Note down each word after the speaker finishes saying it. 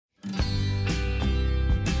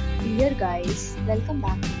Dear guys, welcome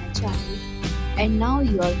back to my channel. And now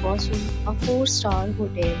you are watching a 4-star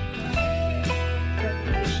hotel. The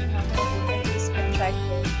location of the hotel is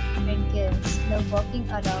attractive and guests love walking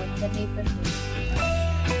around the neighborhood.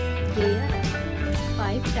 There are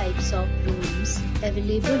 5 types of rooms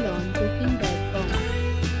available on booking.com.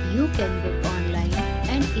 You can book online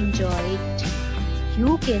and enjoy it.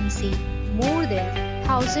 You can see more than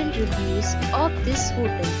 1000 reviews of this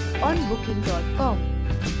hotel on booking.com.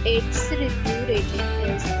 Its review rating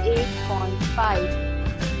is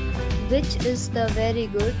 8.5, which is the very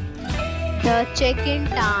good. The check-in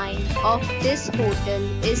time of this hotel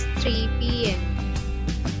is 3 p.m.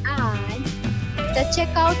 and the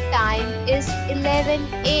checkout time is 11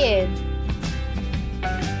 a.m.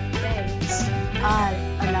 Pets are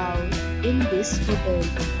allowed in this hotel.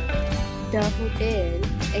 The hotel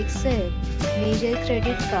accepts major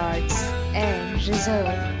credit cards and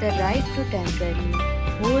reserves the right to temporarily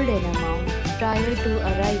hold an amount prior to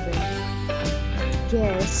arrival.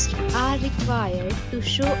 Guests are required to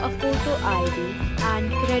show a photo ID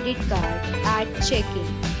and credit card at check-in.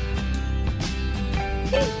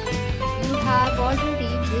 If you have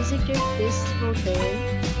already visited this hotel,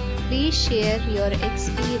 please share your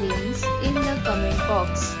experience in the comment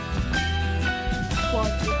box. For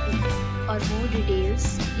booking or more details,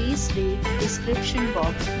 please read the description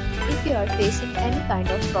box. If you are facing any kind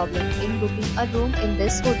of problem in booking a room in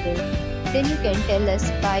this hotel, then you can tell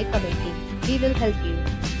us by commenting. We will help you.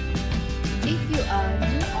 If you are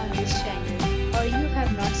new on this channel or you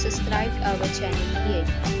have not subscribed our channel yet,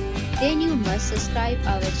 then you must subscribe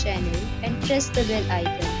our channel and press the bell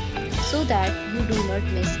icon so that you do not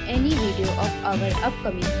miss any video of our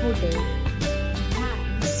upcoming hotel.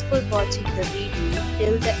 Thanks for watching the video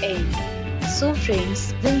till the end. So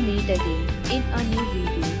friends, we'll meet again in a new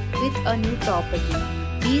video with a new property.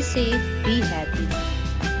 Be safe, be happy.